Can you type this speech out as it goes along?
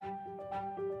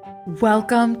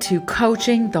Welcome to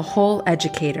Coaching the Whole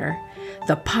Educator,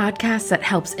 the podcast that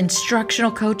helps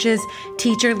instructional coaches,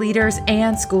 teacher leaders,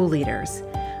 and school leaders.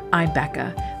 I'm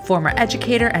Becca, former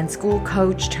educator and school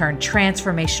coach turned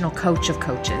transformational coach of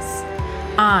coaches.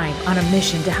 I'm on a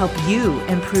mission to help you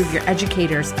improve your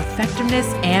educators' effectiveness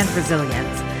and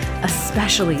resilience,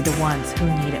 especially the ones who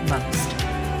need it most.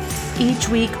 Each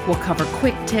week, we'll cover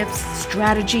quick tips,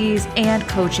 strategies, and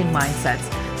coaching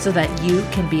mindsets so that you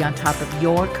can be on top of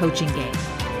your coaching game.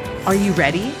 Are you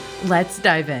ready? Let's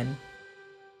dive in.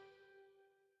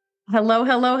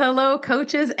 Hello,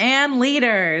 coaches and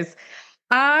leaders.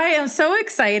 I am so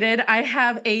excited. I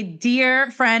have a dear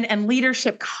friend and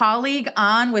leadership colleague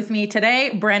on with me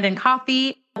today, Brandon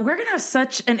Coffey. We're going to have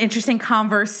such an interesting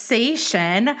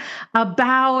conversation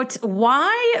about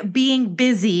why being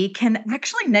busy can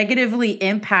actually negatively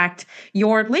impact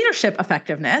your leadership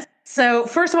effectiveness. So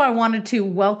first of all, I wanted to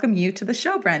welcome you to the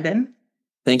show, Brandon.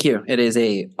 Thank you. It is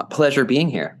a pleasure being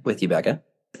here with you, Becca.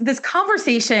 This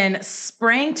conversation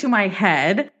sprang to my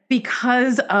head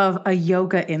because of a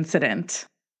yoga incident.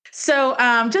 So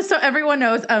just so everyone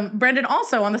knows, Brandon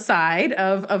also on the side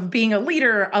of being a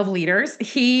leader of leaders,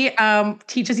 he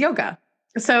teaches yoga.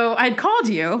 So I'd called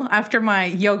you after my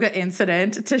yoga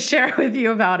incident to share with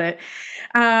you about it.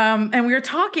 And we were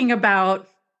talking about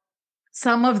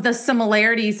some of the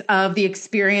similarities of the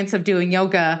experience of doing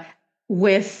yoga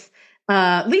with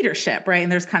leadership, right?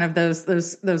 And there's kind of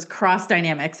those cross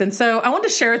dynamics. And so I want to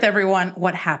share with everyone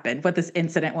what happened, what this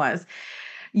incident was.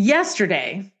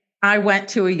 Yesterday, I went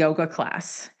to a yoga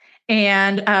class,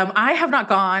 and I have not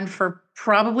gone for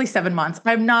probably 7 months.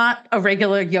 I'm not a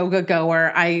regular yoga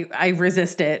goer. I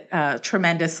resist it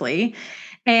tremendously.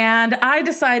 And I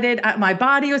decided my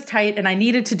body was tight and I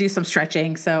needed to do some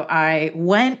stretching. So I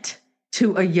went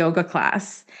to a yoga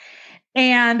class.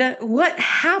 And what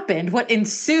happened, what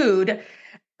ensued,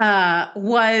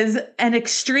 was an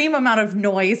extreme amount of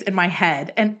noise in my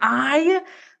head. And I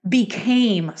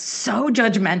became so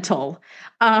judgmental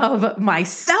of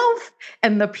myself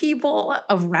and the people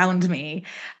around me,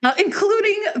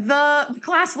 including the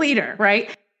class leader,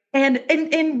 right? And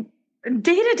in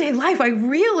day-to-day life,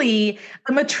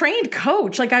 I'm a trained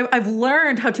coach. Like I've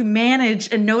learned how to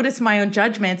manage and notice my own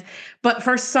judgments. But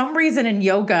for some reason in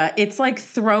yoga, it's like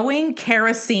throwing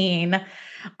kerosene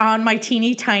on my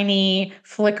teeny tiny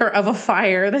flicker of a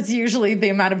fire. That's usually the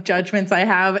amount of judgments I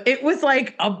have. It was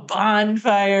like a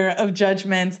bonfire of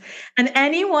judgments. And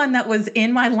anyone that was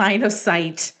in my line of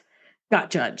sight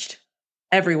got judged.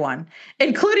 Everyone,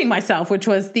 including myself, which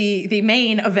was the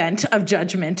main event of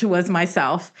judgment was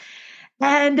myself.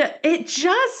 And it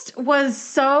just was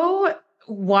so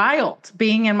wild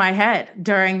being in my head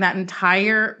during that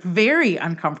entire very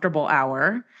uncomfortable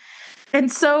hour. And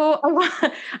so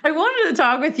I wanted to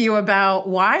talk with you about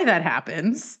why that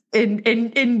happens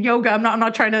in yoga. I'm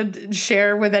not trying to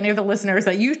share with any of the listeners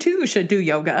that you too should do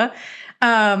yoga.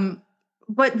 But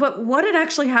what it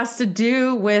actually has to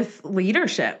do with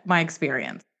leadership, my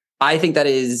experience. I think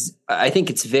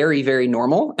it's very, very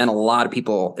normal. And a lot of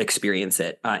people experience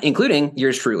it, including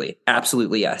yours truly.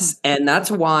 Absolutely. Yes. And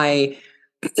that's why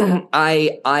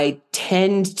I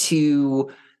tend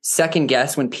to second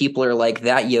guess when people are like,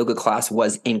 that yoga class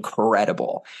was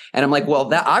incredible. And I'm like,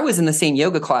 well, I was in the same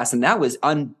yoga class and that was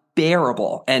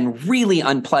unbearable and really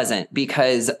unpleasant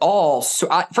because first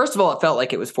of all, it felt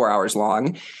like it was 4 hours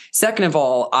long. Second of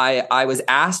all, I was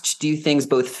asked to do things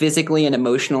both physically and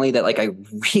emotionally that like I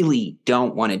really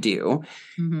don't want to do.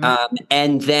 Mm-hmm.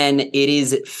 And then it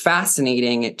is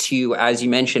fascinating to, as you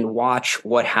mentioned, watch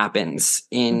what happens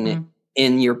in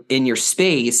your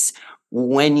space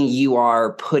when you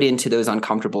are put into those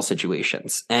uncomfortable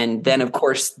situations. And then, of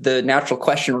course, the natural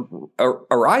question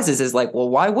arises is like, well,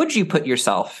 why would you put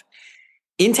yourself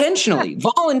intentionally,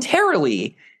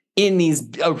 voluntarily in these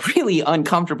really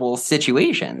uncomfortable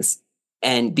situations?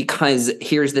 And because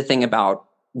here's the thing about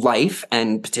life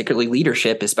and particularly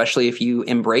leadership, especially if you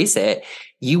embrace it,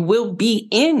 you will be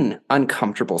in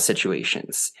uncomfortable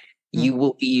situations. You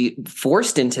will be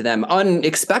forced into them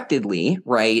unexpectedly,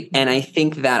 right? And I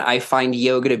think that I find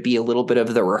yoga to be a little bit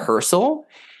of the rehearsal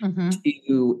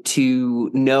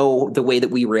to know the way that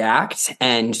we react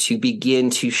and to begin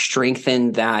to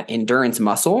strengthen that endurance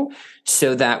muscle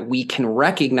so that we can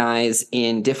recognize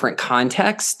in different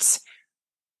contexts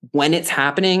when it's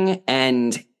happening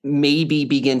and maybe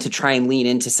begin to try and lean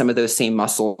into some of those same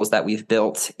muscles that we've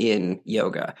built in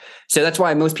yoga. So that's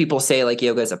why most people say like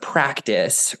yoga is a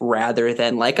practice rather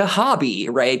than like a hobby,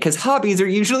 right? Because hobbies are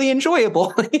usually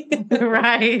enjoyable.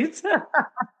 Right.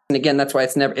 And again, that's why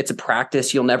it's a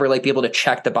practice. You'll never like be able to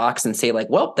check the box and say like,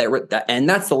 well, and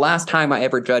that's the last time I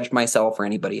ever judged myself or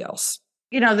anybody else.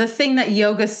 the thing that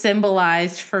yoga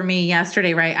symbolized for me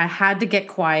yesterday, right? I had to get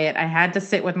quiet. I had to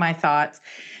sit with my thoughts.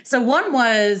 So one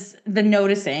was the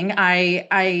noticing.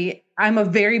 I'm a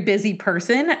very busy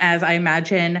person, as I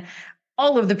imagine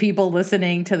all of the people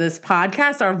listening to this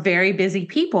podcast are very busy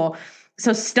people.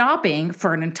 So stopping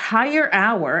for an entire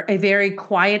hour, a very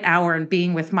quiet hour, and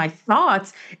being with my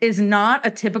thoughts is not a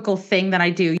typical thing that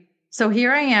I do. So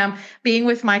here I am being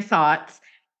with my thoughts.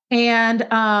 And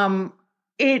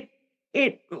it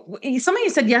something you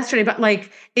said yesterday, but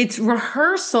like it's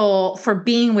rehearsal for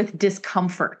being with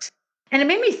discomfort. And it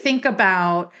made me think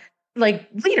about like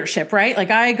leadership, right?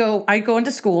 Like I go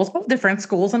into schools, all different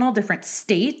schools in all different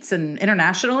states and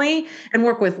internationally, and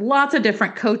work with lots of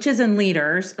different coaches and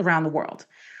leaders around the world.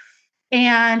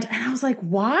 And I was like,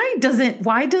 why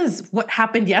does what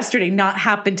happened yesterday not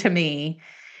happen to me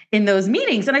in those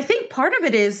meetings? And I think part of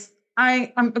it is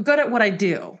I'm good at what I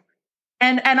do.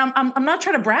 And I'm not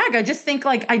trying to brag. I just think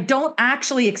like I don't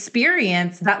actually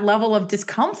experience that level of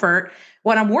discomfort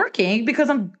when I'm working because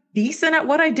I'm decent at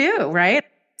what I do, right?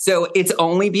 So it's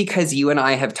only because you and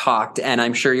I have talked, and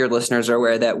I'm sure your listeners are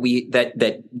aware that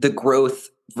that the growth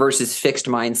versus fixed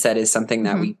mindset is something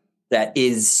that that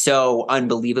is so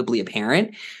unbelievably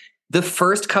apparent. The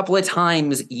first couple of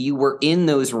times you were in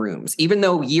those rooms, even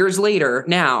though years later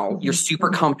now you're super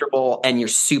comfortable and you're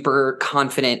super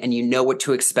confident and you know what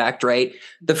to expect, right?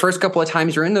 The first couple of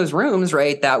times you're in those rooms,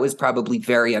 right? That was probably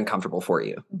very uncomfortable for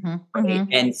you. Right?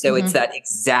 And so it's that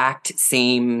exact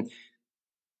same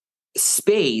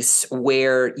space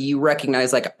where you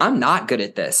recognize like, I'm not good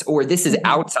at this, or this is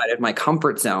outside of my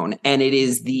comfort zone. And it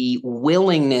is the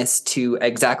willingness to,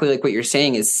 exactly like what you're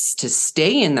saying, is to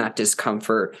stay in that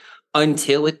discomfort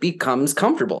until it becomes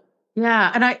comfortable.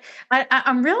 Yeah. And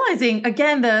I'm realizing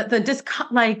again,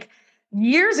 like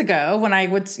years ago when I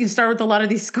would start with a lot of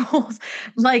these schools,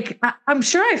 like I'm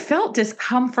sure I felt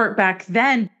discomfort back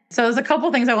then. So there's a couple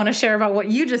of things I want to share about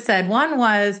what you just said. One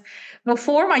was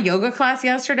before my yoga class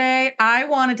yesterday, I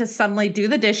wanted to suddenly do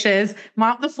the dishes,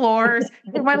 mop the floors,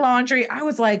 do my laundry. I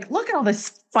was like, look at all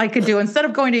this I could do instead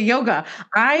of going to yoga.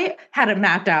 I had it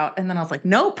mapped out. And then I was like,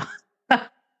 nope.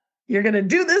 You're going to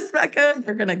do this, Becca.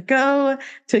 You're going to go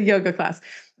to yoga class.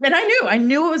 And I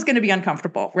knew it was going to be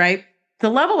uncomfortable, right? The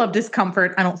level of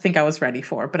discomfort, I don't think I was ready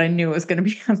for, but I knew it was going to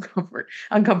be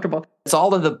uncomfortable. It's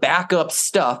all of the backup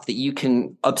stuff that you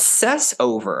can obsess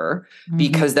over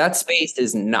because that space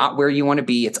is not where you want to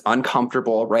be. It's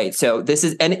uncomfortable, right? So this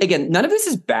is, and again, none of this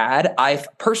is bad. I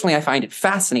find it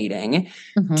fascinating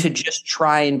to just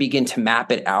try and begin to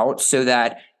map it out so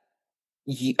that,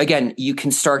 you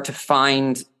can start to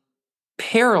find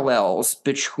parallels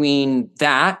between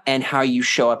that and how you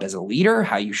show up as a leader,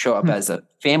 how you show up as a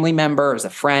family member, as a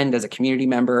friend, as a community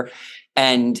member,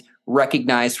 and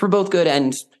recognize for both good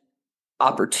and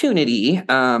opportunity,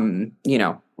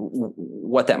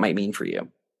 what that might mean for you.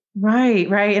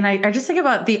 Right. And I just think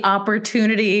about the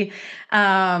opportunity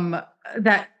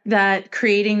that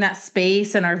creating that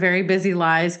space in our very busy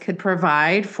lives could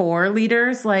provide for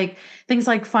leaders, like things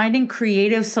like finding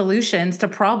creative solutions to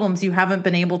problems you haven't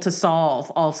been able to solve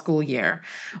all school year,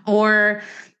 or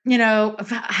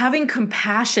having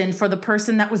compassion for the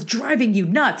person that was driving you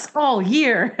nuts all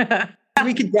year.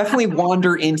 We could definitely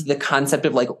wander into the concept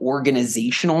of like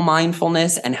organizational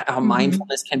mindfulness and how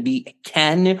mindfulness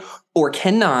can or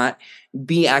cannot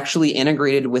be actually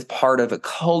integrated with part of a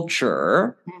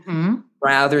culture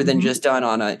rather than just done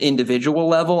on an individual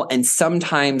level. And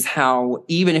sometimes how,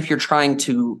 even if you're trying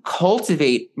to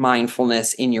cultivate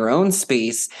mindfulness in your own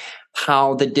space,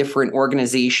 how the different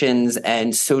organizations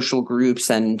and social groups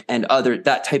and other,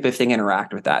 that type of thing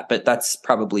interact with that. But that's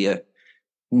probably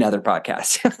another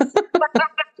podcast.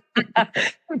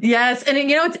 Yes. And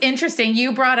it's interesting.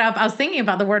 You brought up, I was thinking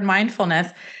about the word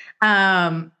mindfulness.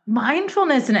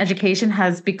 Mindfulness in education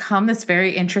has become this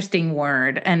very interesting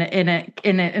word. And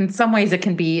in some ways it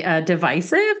can be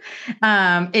divisive.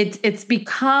 It's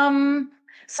become,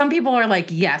 some people are like,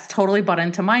 yes, totally bought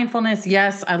into mindfulness.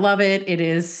 Yes, I love it. It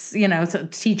is, so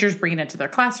teachers bring it into their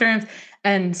classrooms.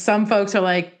 And some folks are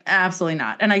like, absolutely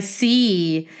not. And I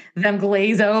see them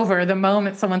glaze over the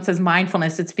moment someone says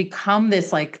mindfulness. It's become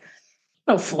this like,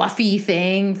 fluffy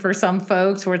thing for some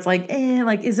folks where it's like,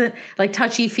 is it like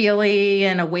touchy feely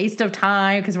and a waste of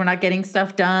time because we're not getting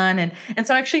stuff done. And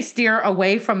so I actually steer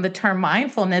away from the term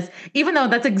mindfulness, even though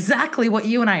that's exactly what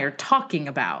you and I are talking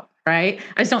about, right?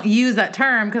 I just don't use that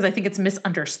term because I think it's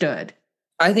misunderstood.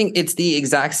 I think it's the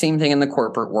exact same thing in the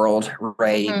corporate world,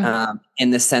 right?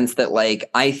 In the sense that,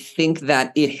 like, I think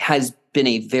that it has been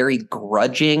a very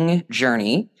grudging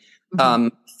journey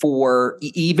for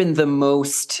even the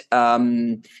most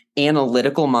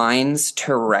analytical minds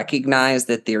to recognize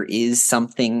that there is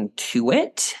something to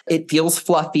it. It feels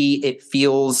fluffy. It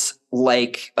feels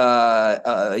like,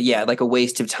 like a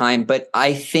waste of time. But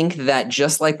I think that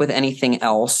just like with anything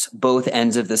else, both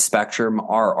ends of the spectrum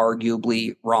are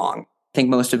arguably wrong. I think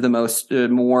most of the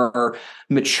more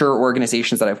mature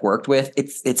organizations that I've worked with,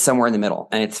 it's somewhere in the middle,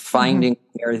 and it's finding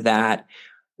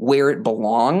where it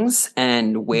belongs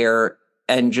and where,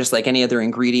 and just like any other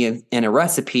ingredient in a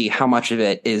recipe, how much of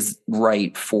it is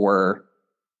right for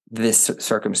this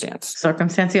circumstance.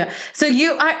 Yeah. So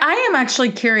I am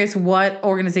actually curious what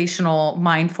organizational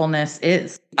mindfulness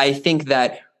is. I think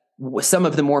that some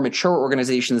of the more mature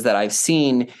organizations that I've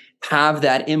seen have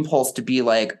that impulse to be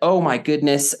like, oh my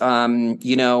goodness, we're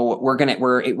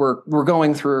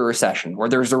going through a recession, or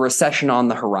there's a recession on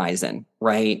the horizon,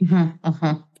 right?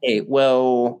 Okay,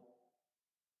 well,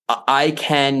 I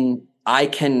can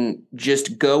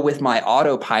just go with my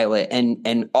autopilot and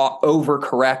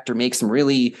overcorrect or make some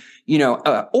really,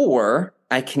 or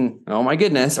I can, oh my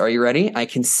goodness, are you ready? I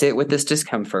can sit with this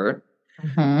discomfort.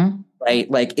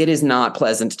 Right? Like, it is not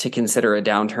pleasant to consider a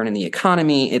downturn in the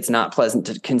economy. It's not pleasant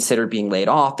to consider being laid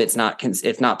off. It's not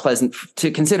pleasant to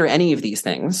consider any of these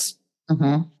things.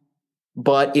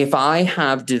 But if I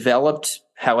have developed,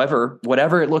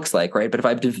 whatever it looks like, right? But if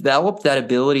I've developed that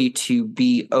ability to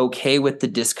be okay with the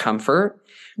discomfort,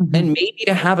 and maybe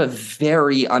to have a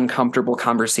very uncomfortable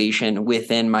conversation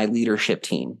within my leadership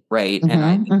team, right?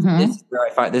 And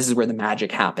this is where the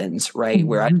magic happens, right?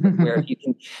 Where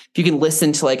if you can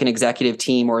listen to like an executive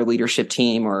team or a leadership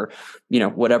team, or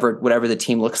whatever the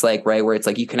team looks like, right? Where it's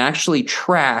like you can actually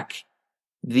track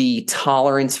the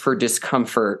tolerance for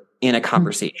discomfort in a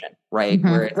conversation, right?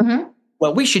 Where it's,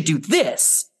 well, we should do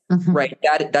this. Right.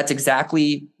 That's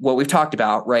exactly what we've talked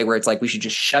about, right? Where it's like, we should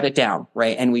just shut it down.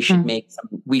 Right. And we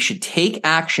should take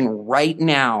action right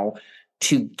now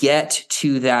to get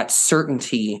to that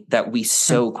certainty that we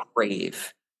so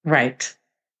crave. Right.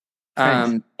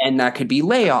 And that could be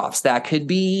layoffs. That could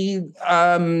be,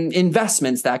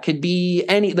 investments. That could be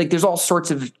there's all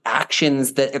sorts of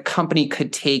actions that a company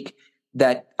could take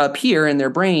that appear in their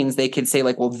brains. They could say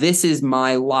like, well, this is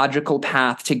my logical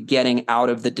path to getting out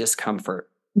of the discomfort.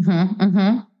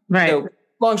 Right. So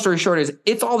long story short is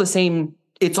it's all the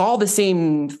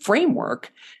same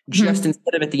framework, just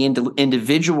instead of at the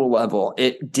individual level,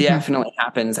 it definitely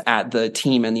happens at the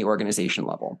team and the organization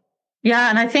level. Yeah.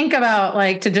 And I think about,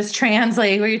 like, to just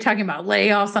translate what you're talking about,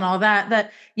 layoffs and all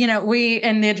that, we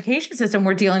in the education system,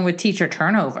 we're dealing with teacher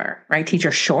turnover, right?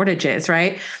 Teacher shortages,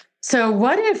 right? So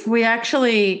what if we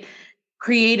actually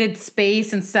created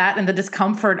space and sat in the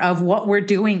discomfort of what we're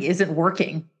doing isn't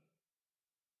working?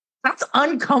 That's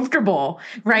uncomfortable,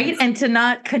 right? And to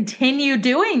not continue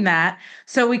doing that,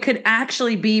 so we could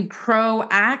actually be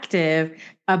proactive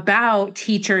about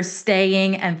teachers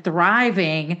staying and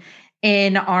thriving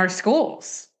in our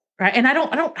schools, right? And I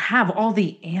don't have all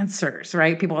the answers,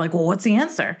 right? People are like, well, what's the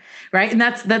answer, right? And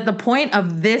that's the point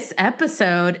of this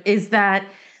episode, is that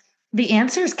the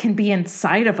answers can be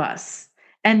inside of us.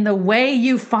 And the way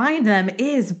you find them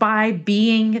is by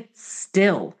being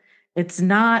still. It's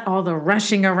not all the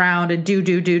rushing around and do,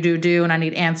 and I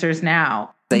need answers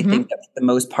now. I think that for the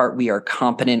most part, we are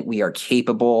competent, we are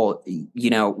capable,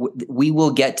 we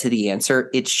will get to the answer.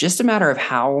 It's just a matter of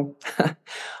how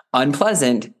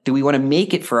unpleasant do we want to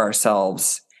make it for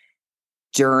ourselves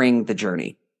during the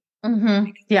journey.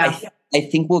 Yeah. I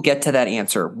think we'll get to that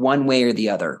answer one way or the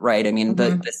other, right? I mean,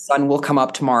 the sun will come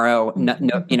up tomorrow.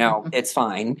 No, it's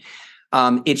fine.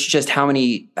 It's just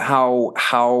how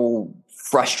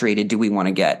frustrated do we want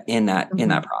to get in that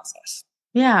process?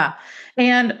 Yeah.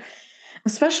 And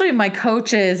especially my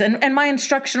coaches and my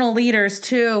instructional leaders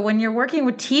too, when you're working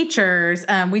with teachers,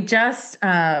 we just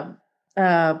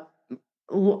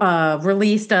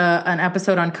released an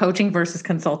episode on coaching versus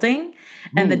consulting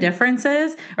and the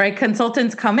differences, right?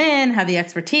 Consultants come in, have the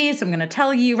expertise. I'm going to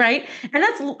tell you, right? And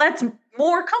that's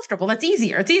more comfortable. That's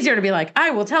easier. It's easier to be like, I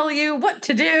will tell you what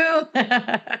to do.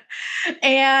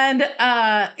 And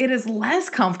it is less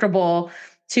comfortable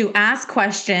to ask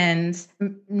questions,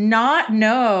 not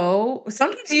know.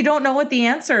 Sometimes you don't know what the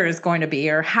answer is going to be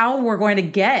or how we're going to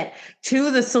get to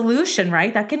the solution,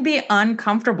 right? That can be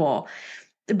uncomfortable.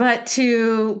 But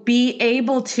to be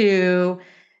able to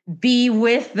be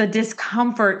with the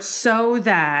discomfort so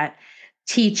that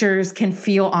teachers can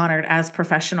feel honored as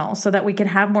professionals, so that we can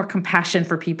have more compassion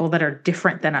for people that are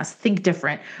different than us, think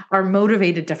different, are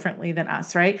motivated differently than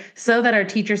us, right? So that our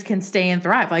teachers can stay and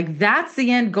thrive. Like, that's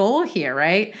the end goal here,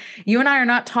 right? You and I are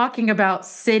not talking about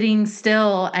sitting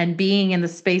still and being in the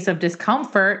space of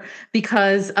discomfort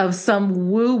because of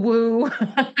some woo-woo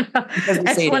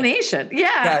explanation.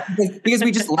 Yeah. Because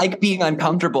we just like being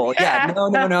uncomfortable. Yeah. No.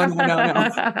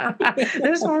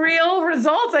 There's real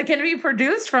results that can be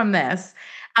produced from this.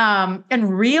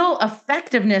 And real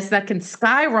effectiveness that can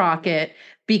skyrocket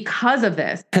because of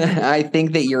this. I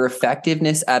think that your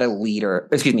effectiveness as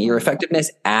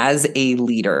a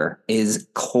leader is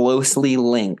closely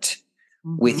linked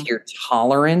with your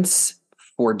tolerance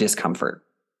for discomfort.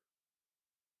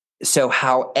 So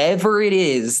however it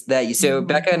is that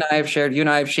Becca and I have shared, you and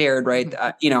I have shared, right?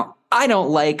 I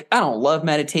don't love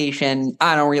meditation.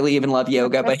 I don't really even love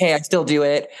yoga, but hey, I still do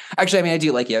it. Actually, I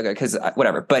do like yoga because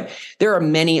whatever, but there are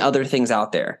many other things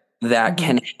out there that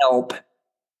can help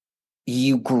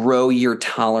you grow your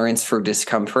tolerance for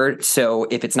discomfort. So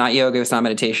if it's not yoga, it's not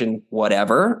meditation,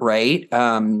 whatever, right?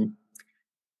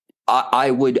 I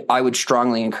would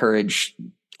strongly encourage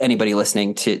anybody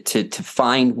listening to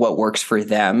find what works for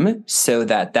them so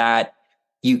that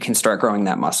you can start growing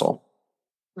that muscle.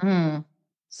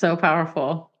 So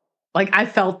powerful. Like, I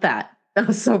felt that. That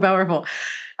was so powerful.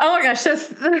 Oh my gosh.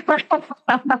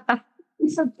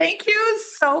 So thank you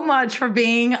so much for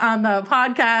being on the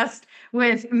podcast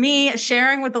with me,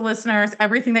 sharing with the listeners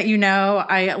everything that you know.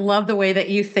 I love the way that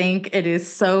you think. It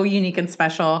is so unique and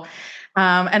special.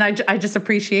 And I just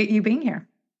appreciate you being here.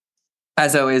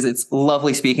 As always, it's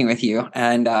lovely speaking with you.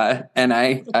 And I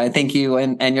thank you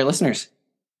and your listeners.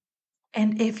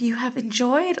 And if you have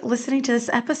enjoyed listening to this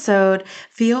episode,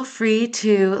 feel free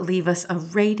to leave us a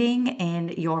rating in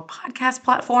your podcast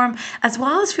platform, as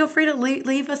well as feel free to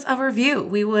leave us a review.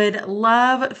 We would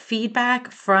love feedback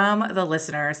from the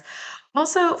listeners.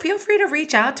 Also, feel free to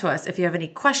reach out to us if you have any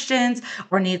questions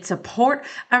or need support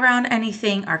around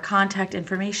anything. Our contact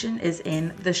information is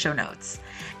in the show notes.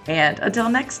 And until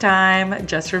next time,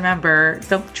 just remember,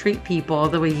 don't treat people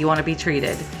the way you want to be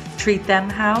treated. Treat them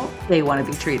how they want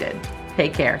to be treated.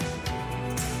 Take care.